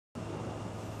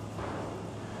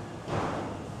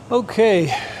Okay,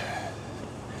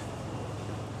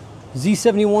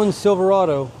 Z71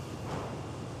 Silverado.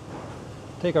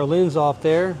 Take our lens off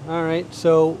there. All right,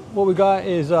 so what we got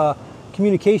is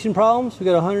communication problems. We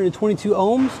got 122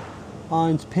 ohms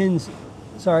on pins,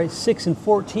 6 and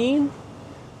 14.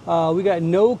 We got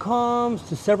no comms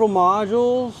to several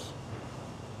modules.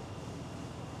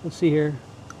 Let's see here.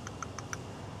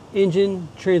 Engine,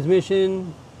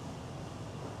 transmission.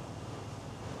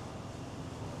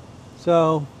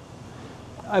 So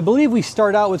I believe we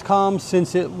start out with comms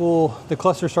since the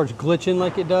cluster starts glitching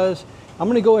like it does. I'm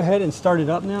going to go ahead and start it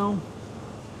up now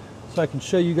so I can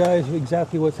show you guys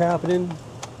exactly what's happening.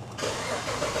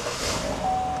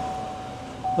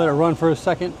 Let it run for a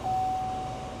second.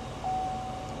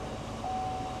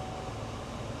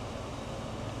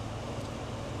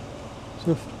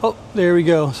 So, oh, there we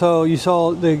go. So you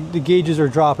saw the gauges are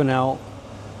dropping out.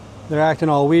 They're acting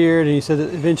all weird, and he said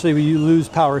that eventually you lose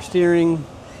power steering.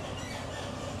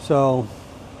 So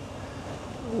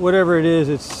whatever it is,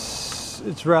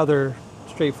 it's rather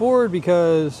straightforward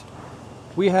because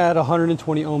we had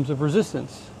 120 ohms of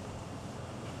resistance.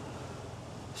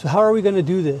 So how are we going to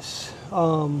do this?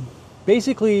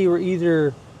 Basically, we're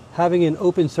either having an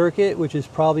open circuit, which is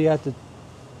probably at the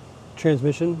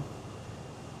transmission,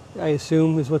 I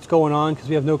assume is what's going on, because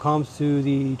we have no comms to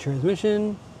the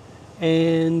transmission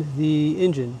and the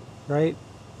engine, right?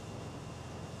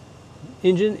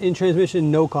 Engine and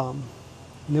transmission, no comm.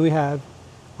 And then we have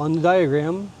on the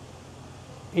diagram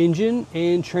engine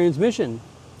and transmission,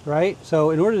 right?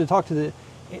 So in order to talk to the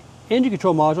engine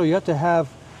control module, you have to have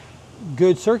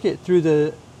good circuit through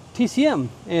the TCM,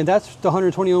 and that's the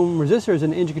 120 ohm resistors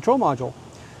in the engine control module.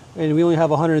 And we only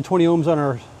have 120 ohms on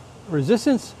our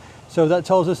resistance, so that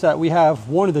tells us that we have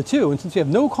one of the two. And since we have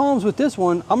no comms with this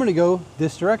one, I'm going to go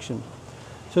this direction.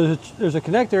 So there's a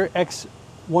connector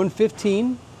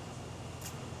X115.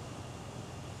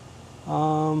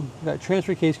 Got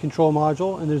transfer case control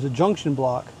module, and there's a junction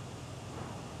block.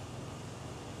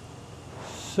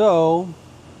 So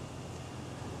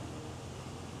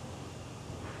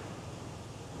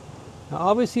now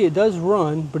obviously it does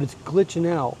run, but it's glitching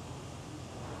out.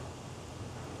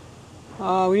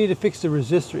 We need to fix the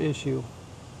resistor issue.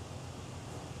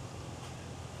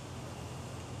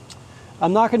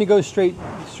 I'm not going to go straight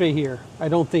here, I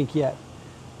don't think yet.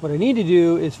 What I need to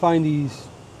do is find these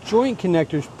joint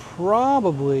connectors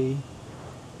probably,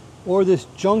 or this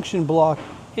junction block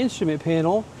instrument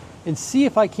panel, and see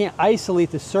if I can't isolate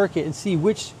the circuit and see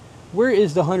where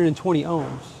is the 120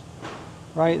 ohms,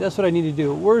 right? That's what I need to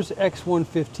do. Where's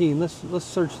X115? Let's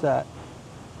search that.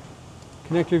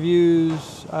 Connector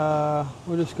views,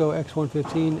 we'll just go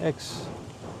X115,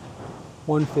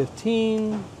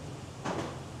 X115.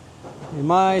 And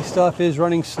my stuff is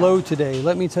running slow today,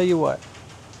 let me tell you what.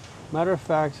 Matter of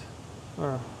fact,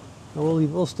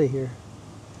 we'll stay here.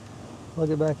 Plug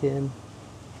it back in.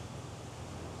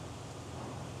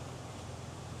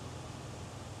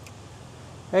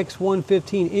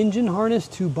 X115 engine harness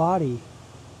to body.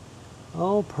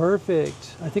 Oh,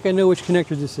 perfect. I think I know which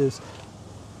connector this is.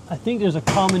 I think there's a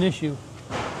common issue.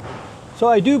 So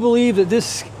I do believe that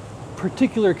this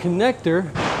particular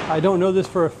connector, I don't know this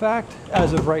for a fact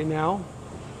as of right now,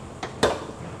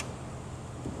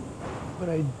 but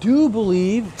I do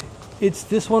believe it's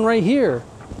this one right here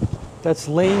that's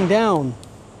laying down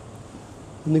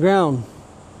in the ground,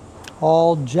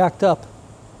 all jacked up,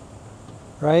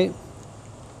 right?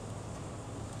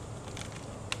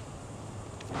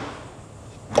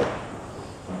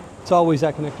 It's always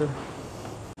that connector.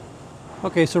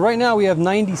 Okay, so right now we have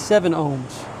 97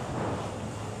 ohms.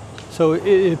 So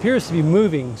it appears to be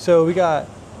moving. So we got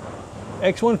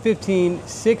X115,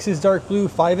 6 is dark blue,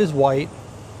 5 is white.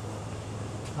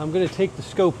 I'm going to take the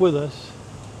scope with us.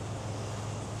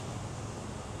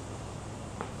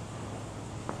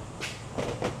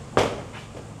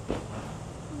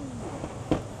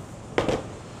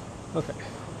 Okay.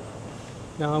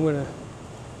 Now I'm going to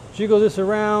jiggle this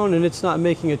around, and it's not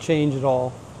making a change at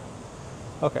all.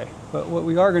 Okay, but what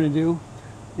we are going to do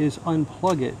is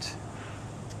unplug it.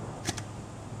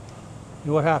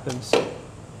 And what happens?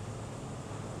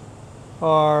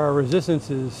 Our resistance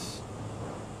is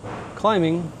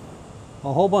climbing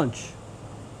a whole bunch.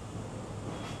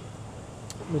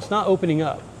 It's not opening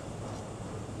up.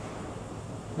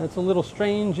 That's a little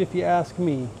strange if you ask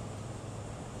me.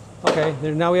 Okay,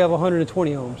 now we have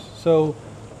 120 ohms. So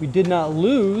we did not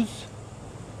lose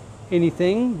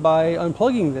anything by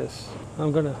unplugging this.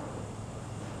 I'm going to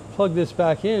plug this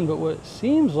back in, but what it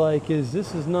seems like is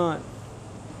this is not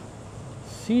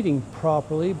seating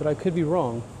properly, but I could be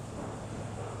wrong.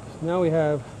 So now we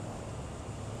have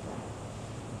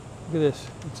Look at this.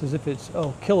 It's as if it's,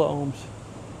 oh, kilo ohms.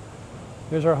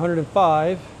 There's our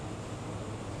 105.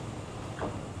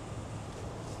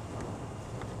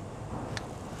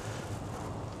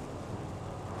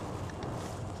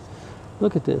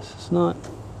 Look at this. It's not.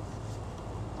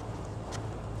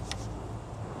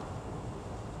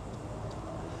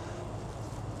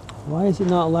 Why is it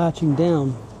not latching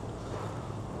down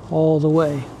all the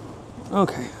way?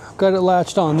 Okay, I've got it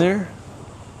latched on there.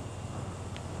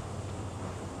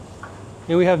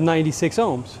 And we have 96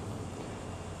 ohms.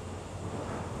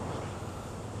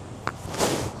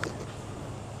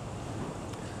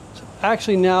 So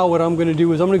actually now what I'm going to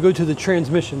do is I'm going to go to the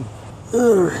transmission.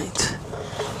 All right.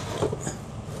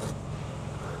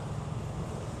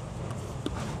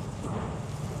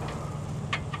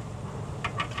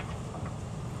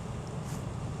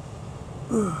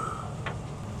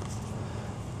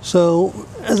 So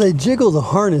as I jiggle the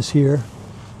harness here,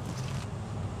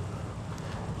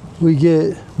 we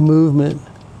get movement,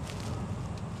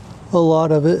 a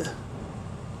lot of it.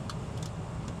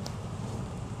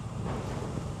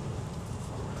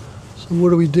 So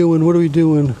what are we doing? What are we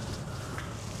doing?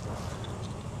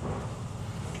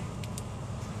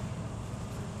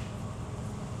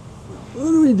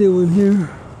 What are we doing here?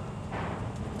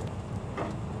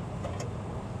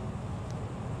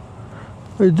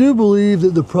 I do believe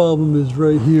that the problem is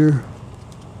right here.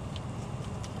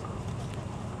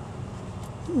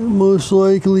 It most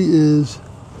likely is.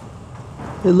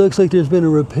 It looks like there's been a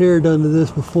repair done to this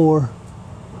before.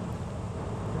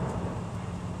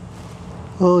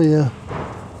 Oh yeah.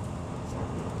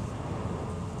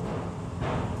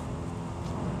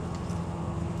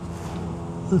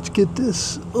 Let's get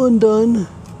this undone.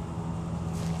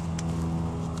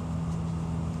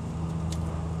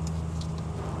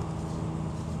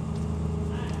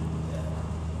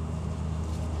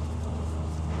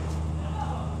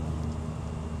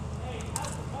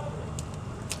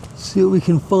 See what we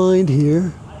can find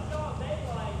here.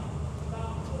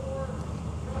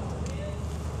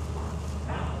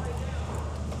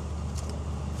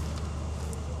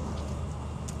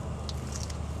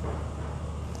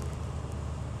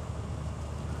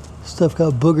 Stuff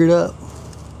got boogered up.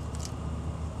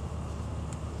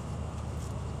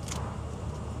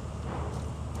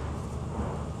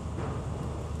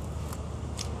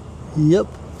 Yep.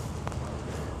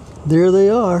 There they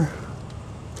are.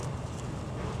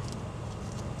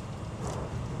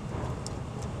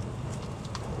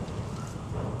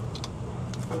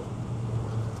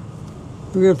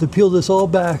 We're gonna have to peel this all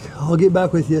back. I'll get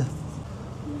back with you.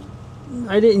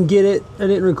 I didn't get it, I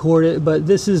didn't record it, but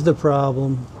this is the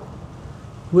problem.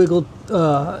 Wiggled,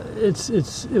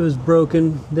 it was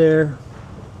broken there.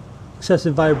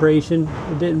 Excessive vibration,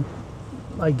 it didn't,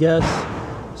 I guess.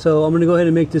 So I'm gonna go ahead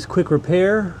and make this quick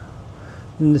repair.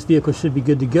 And this vehicle should be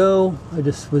good to go. I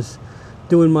just was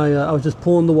doing my, I was just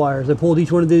pulling the wires. I pulled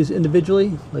each one of these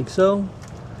individually, like so.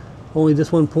 Only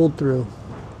this one pulled through.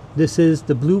 This is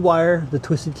the blue wire, the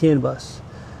twisted CAN bus.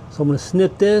 So I'm going to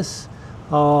snip this.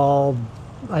 I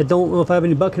don't know if I have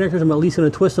any butt connectors. I'm at least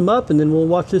going to twist them up and then we'll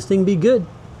watch this thing be good.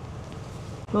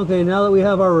 Okay, now that we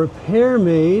have our repair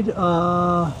made,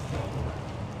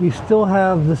 we still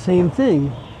have the same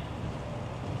thing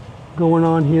going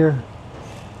on here.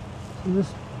 So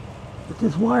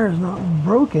this wire is not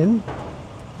broken.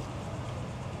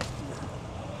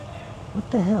 What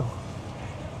the hell?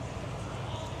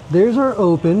 There's our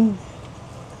open.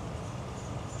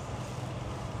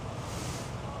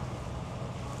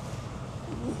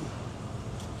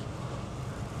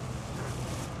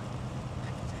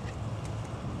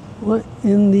 What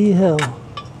in the hell?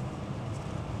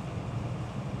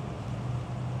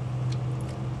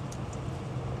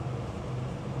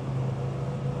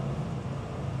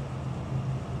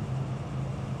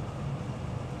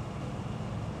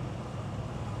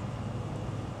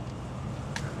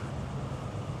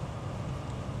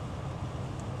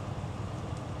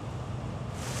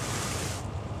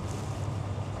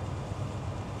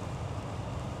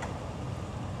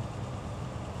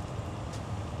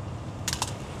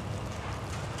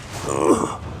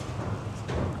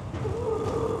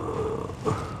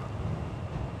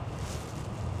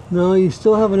 No, you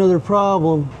still have another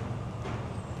problem.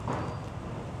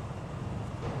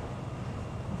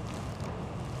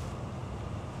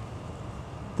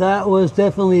 That was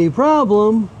definitely a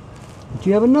problem, but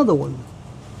you have another one.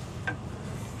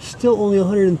 Still only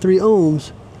 103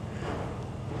 ohms.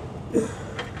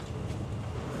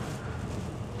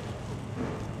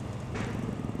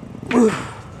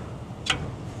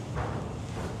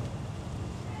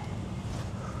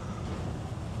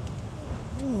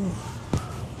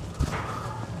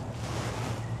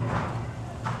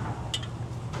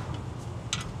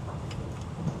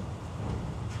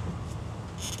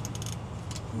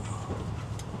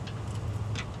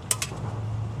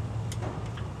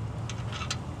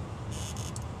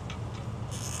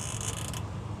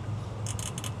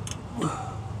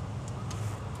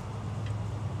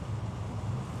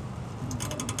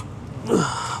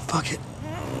 Fuck it.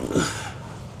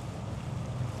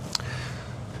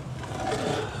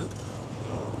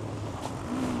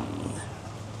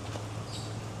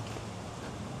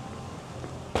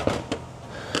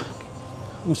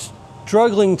 I'm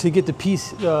struggling to get the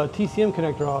TCM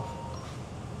connector off.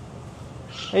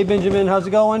 Hey Benjamin, how's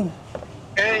it going?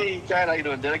 Hey Chad, how you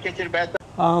doing? Did I catch you at a bad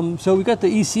time? So we got the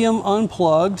ECM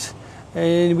unplugged,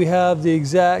 and we have the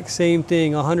exact same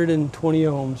thing, 120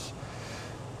 ohms.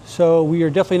 So we are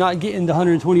definitely not getting the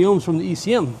 120 ohms from the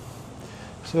ECM.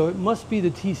 So it must be the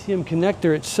TCM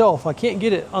connector itself. I can't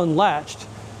get it unlatched.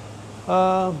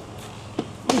 Let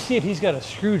me see if he's got a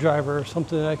screwdriver or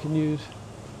something that I can use.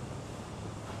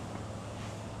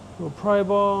 Little pry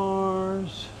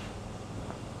bars,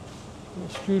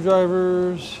 little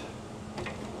screwdrivers,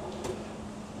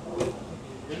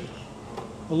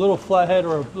 a little flathead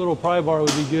or a little pry bar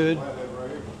would be good.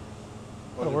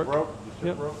 That'll work.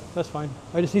 Yep, that's fine.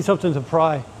 I just need something to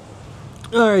pry.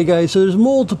 All right, guys, so there's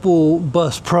multiple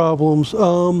bus problems.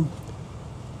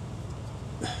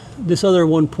 This other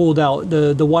one pulled out.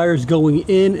 The wires going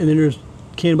in, and then there's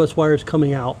CAN bus wires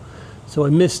coming out. So I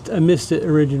missed it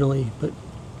originally, but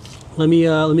let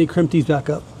me crimp these back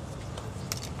up.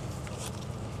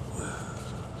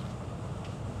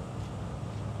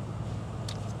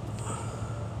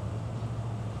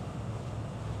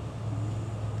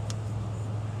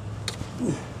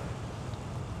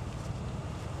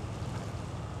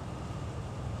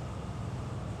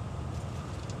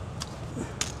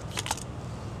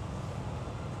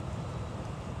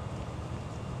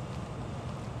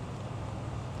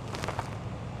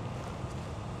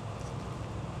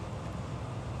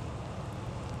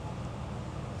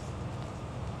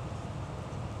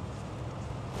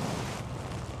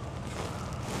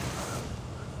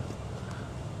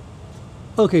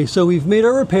 Okay, so we've made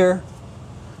our repair.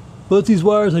 Both these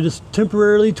wires, I just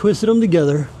temporarily twisted them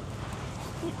together.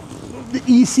 The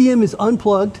ECM is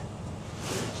unplugged.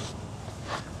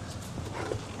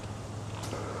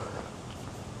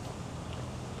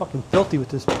 Fucking filthy with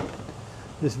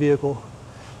this vehicle.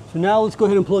 So now let's go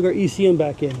ahead and plug our ECM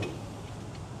back in.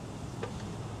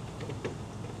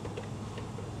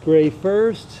 Gray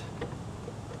first.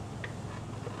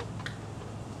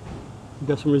 We've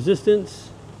got some resistance.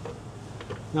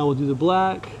 Now we'll do the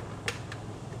black,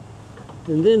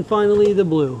 and then finally the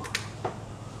blue.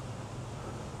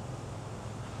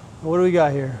 What do we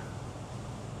got here?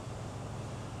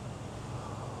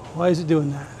 Why is it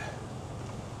doing that?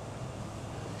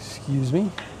 Excuse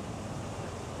me.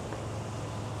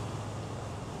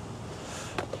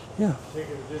 Yeah. Take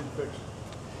it didn't fix it.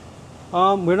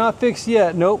 We're not fixed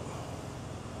yet. Nope.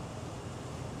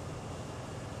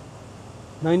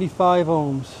 95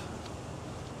 ohms.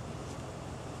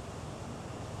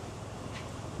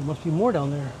 There must be more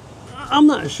down there. I'm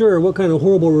not sure what kind of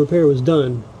horrible repair was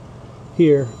done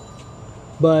here,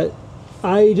 but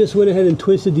I just went ahead and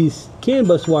twisted these CAN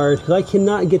bus wires because I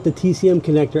cannot get the TCM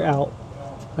connector out.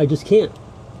 I just can't.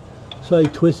 So I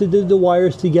twisted the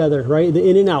wires together, right? The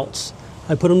in and outs.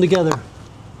 I put them together.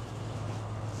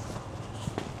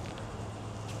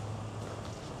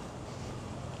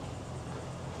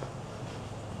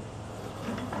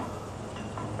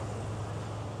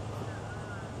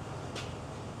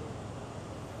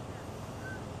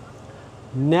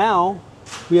 Now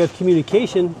we have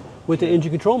communication with the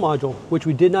engine control module, which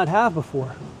we did not have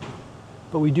before,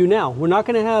 but we do now. We're not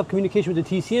going to have communication with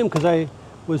the TCM because I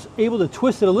was able to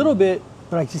twist it a little bit,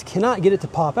 but I just cannot get it to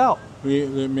pop out.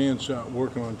 The man's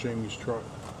working on Jamie's truck.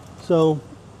 So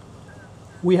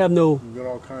we have no We've got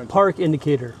all kinds park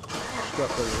indicator. of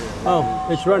stuff right here. Oh,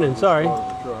 it's running, sorry.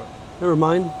 Never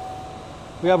mind.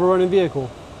 We have a running vehicle.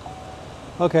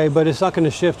 Okay, but it's not going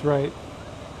to shift right.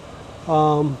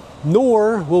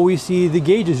 Nor will we see the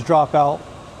gauges drop out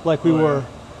like we were.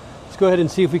 Let's go ahead and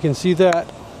see if we can see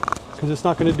that, because it's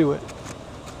not going to do it.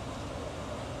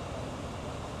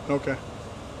 Okay.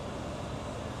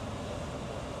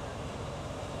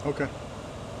 Okay.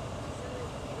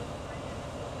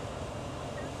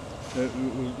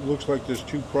 It looks like there's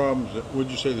two problems.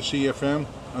 Would you say the CFM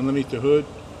underneath the hood?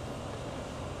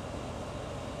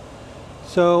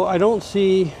 So I don't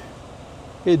see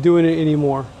it doing it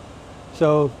anymore.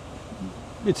 So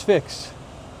it's fixed.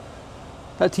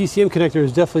 That TCM connector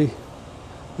is definitely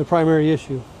the primary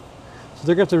issue. So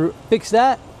they're going to have to fix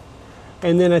that,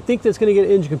 and then I think that's going to get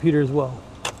an engine computer as well.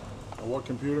 A what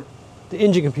computer? The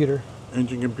engine computer.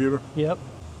 Engine computer? Yep.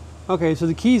 Okay, so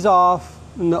the key's off,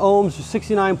 and the ohms are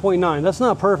 69.9. That's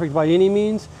not perfect by any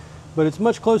means, but it's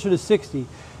much closer to 60.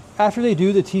 After they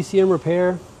do the TCM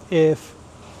repair, if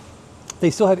they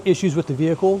still have issues with the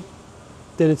vehicle,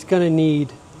 then it's going to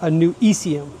need a new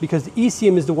ECM, because the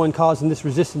ECM is the one causing this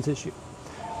resistance issue.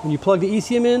 When you plug the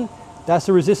ECM in, that's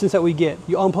the resistance that we get.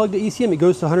 You unplug the ECM, it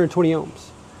goes to 120 ohms.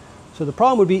 So the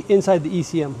problem would be inside the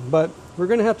ECM, but we're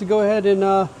going to have to go ahead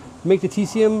and make the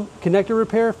TCM connector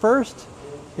repair first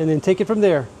and then take it from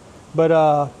there.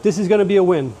 But this is going to be a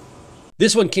win.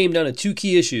 This one came down to two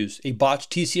key issues: a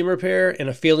botched TCM repair and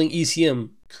a failing ECM,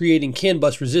 creating CAN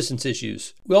bus resistance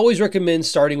issues. We always recommend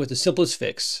starting with the simplest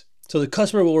fix. So the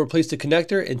customer will replace the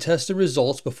connector and test the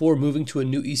results before moving to a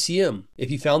new ECM.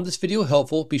 If you found this video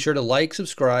helpful, be sure to like,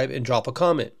 subscribe, and drop a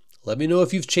comment. Let me know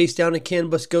if you've chased down a CAN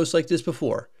bus ghost like this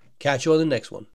before. Catch you on the next one.